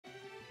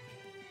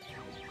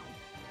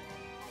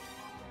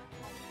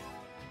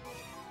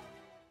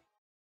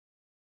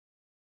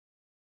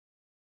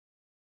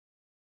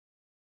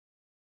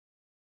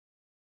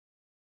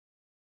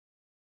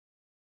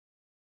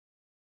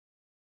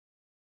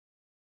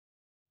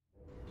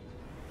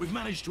We've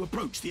managed to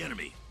approach the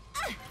enemy.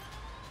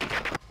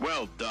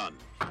 Well done.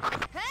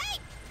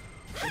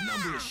 The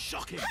number is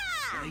shocking,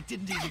 and they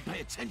didn't even pay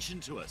attention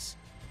to us.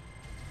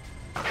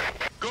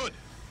 Good.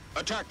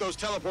 Attack those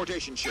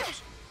teleportation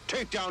ships.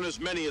 Take down as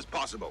many as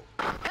possible.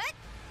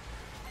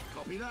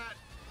 Copy that.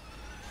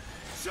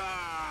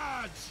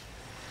 Charge!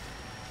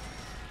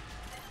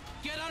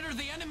 Get under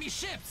the enemy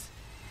ships!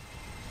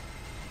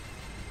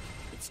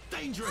 It's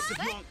dangerous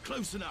if you aren't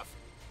close enough.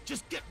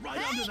 Just get right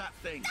under that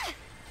thing.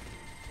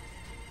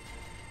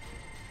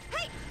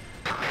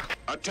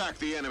 Attack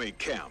the enemy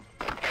camp.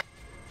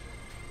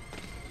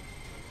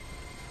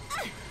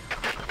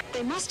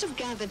 They must have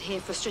gathered here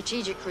for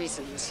strategic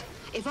reasons.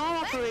 If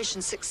our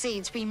operation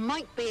succeeds, we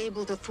might be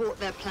able to thwart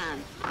their plan.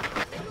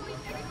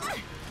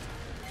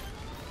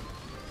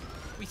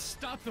 We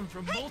stopped them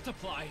from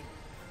multiplying,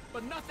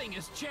 but nothing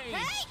has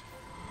changed.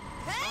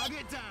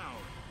 Target down.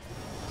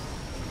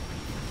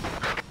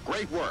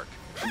 Great work.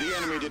 The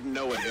enemy didn't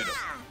know it hit him.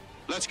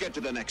 Let's get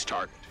to the next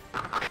target.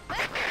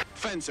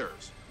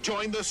 Fencers,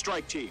 join the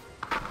strike team.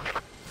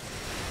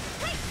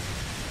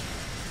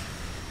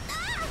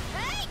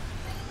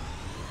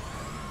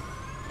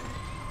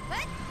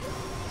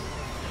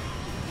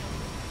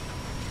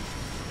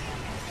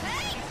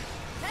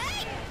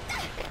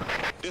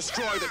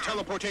 Destroy the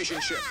teleportation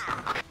ship.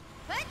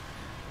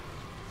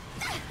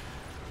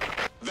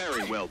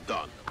 Very well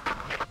done.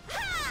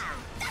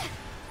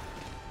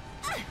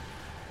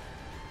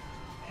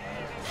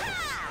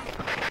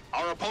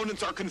 Our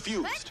opponents are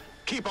confused.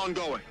 Keep on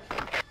going.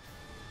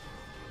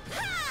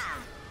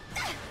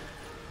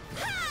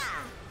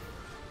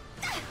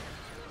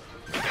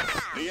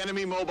 The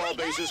enemy mobile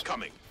base is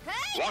coming.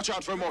 Watch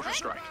out for mortar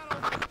strike.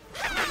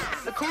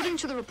 According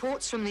to the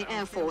reports from the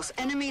Air Force,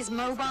 enemy's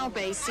mobile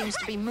base seems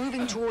to be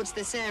moving towards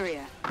this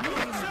area.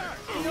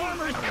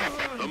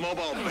 The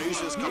mobile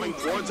base is coming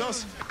towards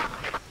us.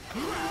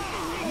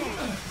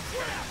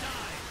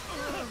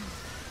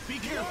 Be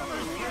careful.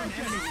 You're an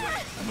enemy.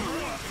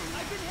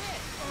 I've been hit!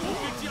 We'll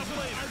fix you up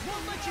later. I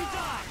won't let you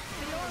die!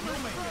 The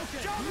armor's broken!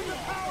 Show me the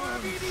power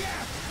of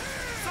EDF!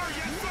 Sir,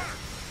 yes, sir!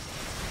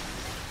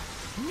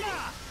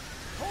 Yeah!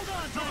 Hold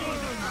on, Tony!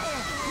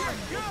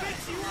 We'll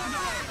fix you up!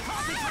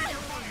 Concentrate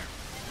your fire!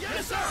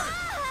 Yes, sir!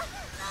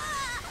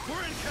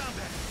 We're in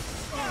combat!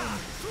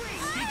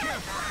 Be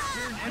careful!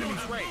 You're an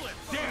enemy's race!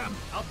 Damn!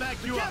 I'll back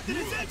you up! Captain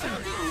is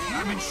injured!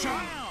 I'm in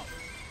shock!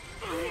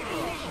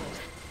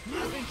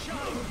 I've been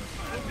shot!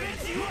 I'll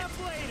fix you up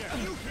later!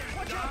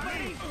 Watch out,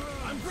 buddy!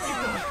 I'm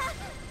grateful!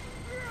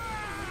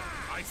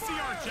 I see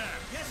our jab!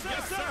 Yes, sir!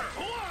 Yes, sir!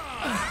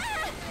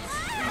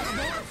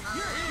 You're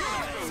here!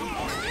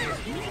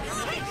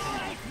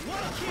 What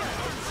a kill!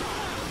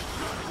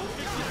 We'll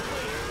fix you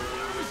later!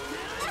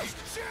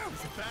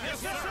 Yes,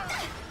 sir!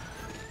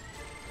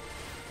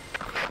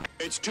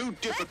 It's too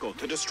difficult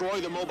to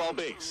destroy the mobile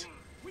base.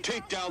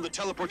 Take down the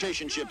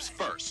teleportation ships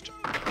first.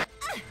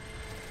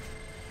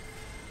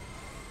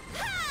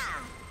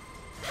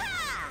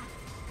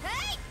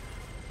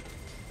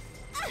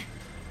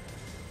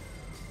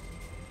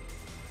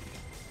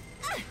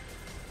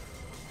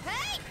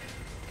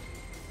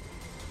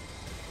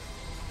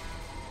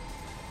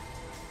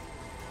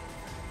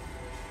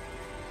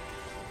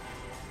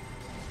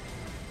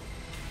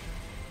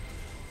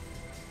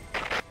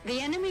 The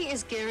enemy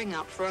is gearing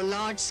up for a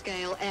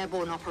large-scale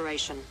airborne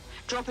operation,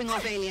 dropping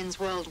off aliens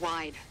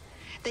worldwide.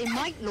 They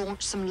might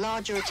launch some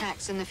larger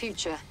attacks in the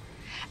future.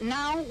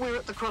 Now we're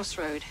at the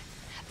crossroad.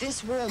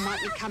 This war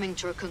might be coming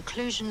to a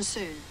conclusion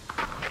soon.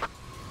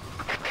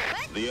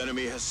 The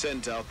enemy has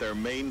sent out their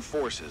main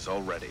forces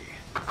already.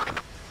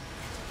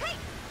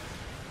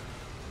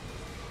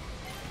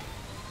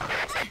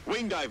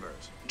 Wing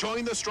divers,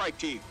 join the strike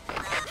team.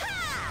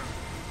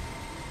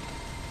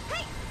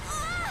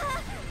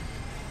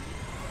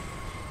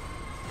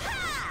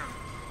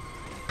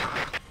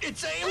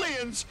 It's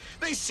aliens!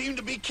 They seem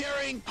to be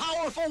carrying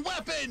powerful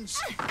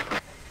weapons!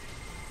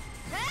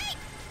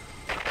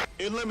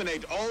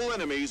 Eliminate all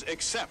enemies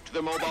except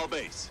the mobile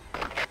base.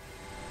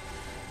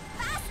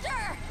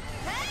 Faster!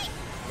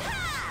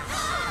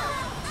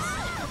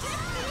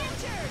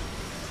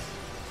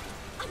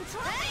 I'm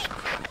trying!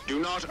 Do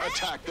not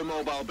attack the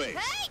mobile base.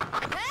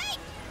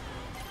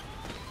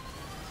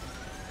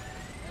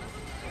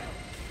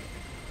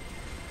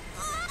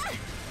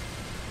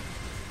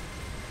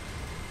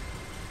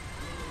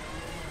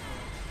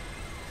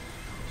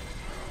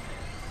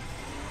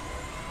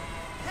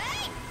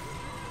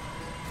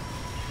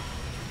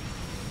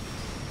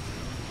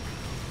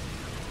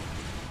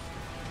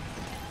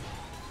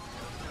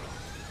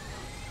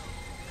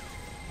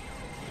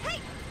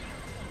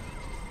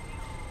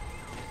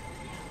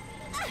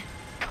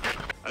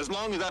 As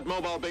long as that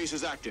mobile base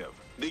is active,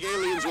 the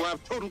aliens will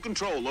have total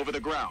control over the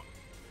ground.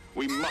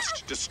 We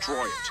must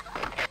destroy it.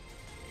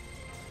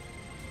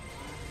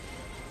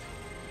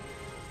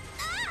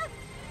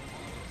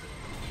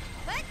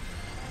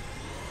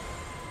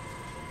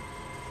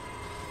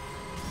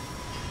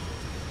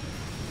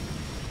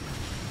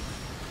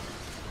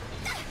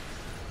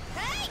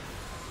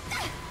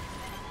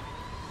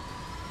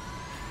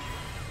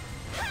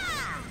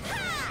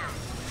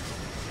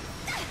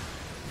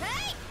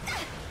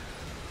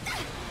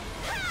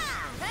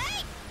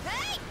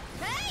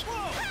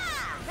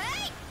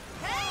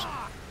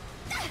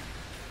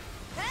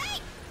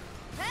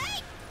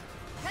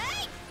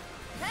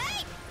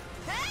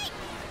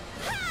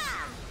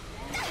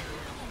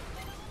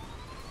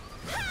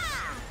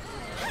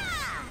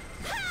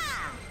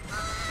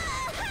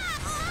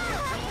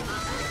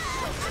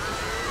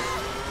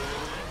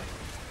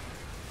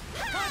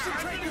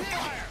 Concentrate your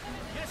fire!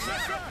 Yes,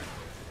 sir!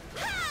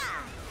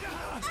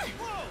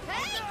 Whoa!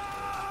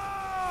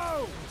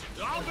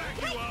 No! I'll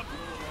back you up!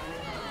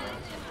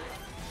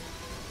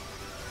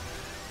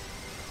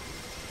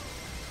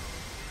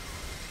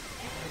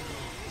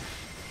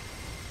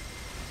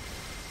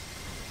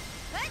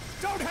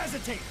 Don't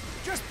hesitate!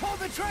 Just pull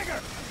the trigger!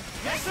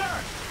 Yes,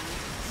 sir!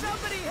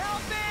 Somebody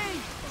help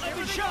me! I've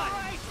been shot!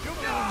 Right?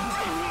 No!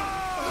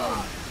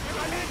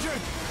 I'm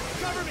injured!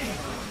 Cover me!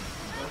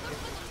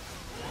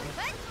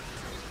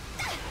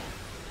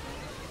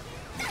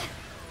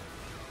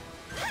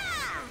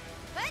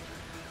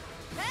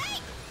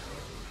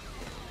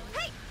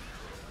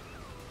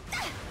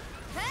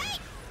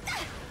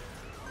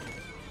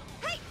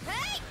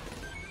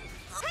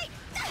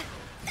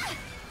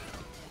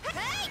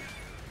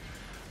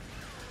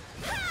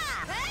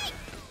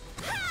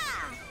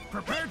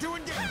 Prepare to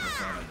engage!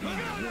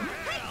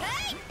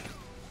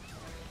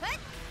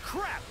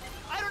 Crap!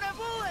 I don't have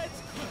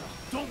bullets!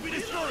 Don't be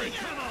discouraged!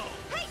 Come on!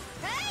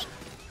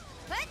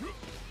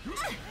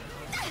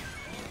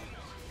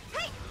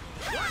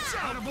 Watch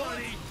out,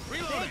 buddy!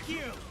 Reloading! Thank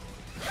you!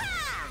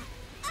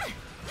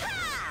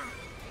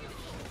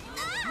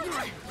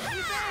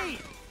 Evade!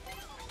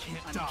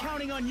 I'm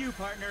counting on you,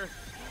 partner.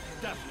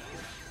 Definitely.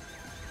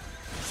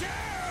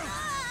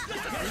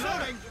 Sheriff!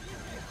 Reloading!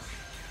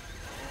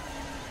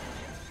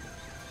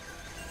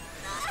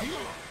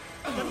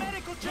 The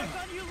medic will check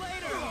on you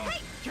later!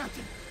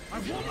 Captain, I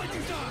won't let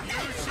you die! You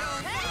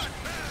shall not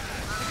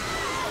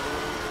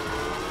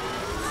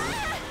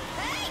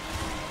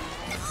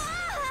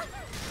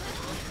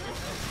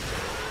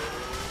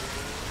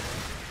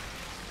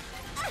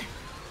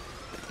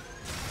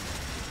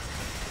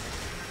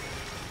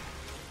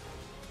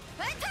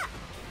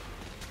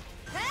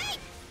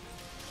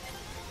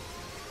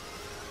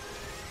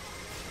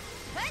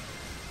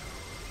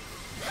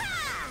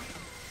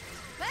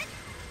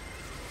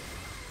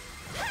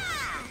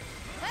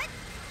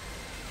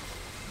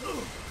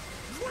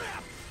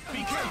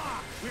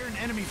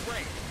enemy's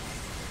range.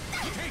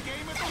 Take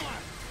aim at the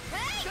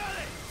left. Got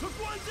it! Took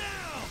one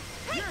down!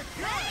 You're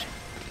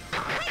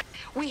it!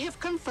 We have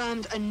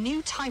confirmed a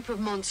new type of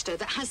monster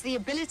that has the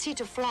ability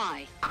to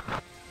fly.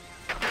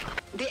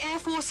 The Air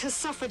Force has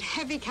suffered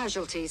heavy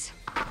casualties.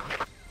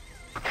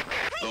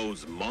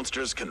 Those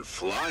monsters can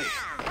fly?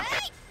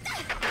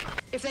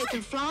 If they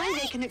can fly,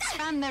 they can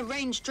expand their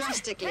range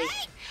drastically.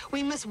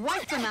 We must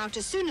wipe them out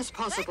as soon as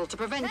possible to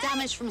prevent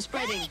damage from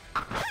spreading.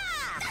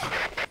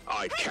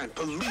 I can't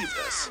believe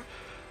this.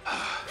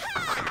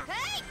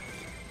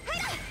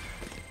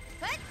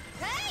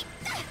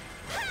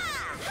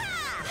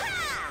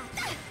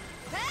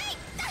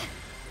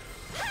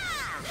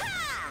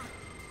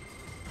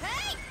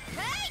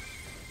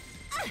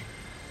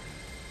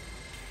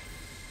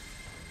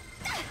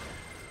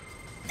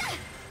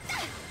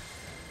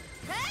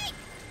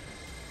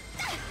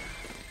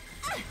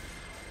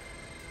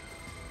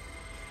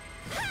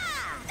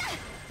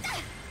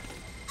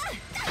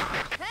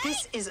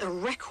 This is a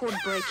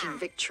record-breaking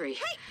victory.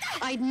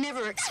 I'd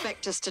never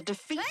expect us to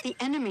defeat the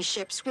enemy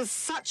ships with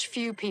such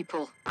few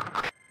people.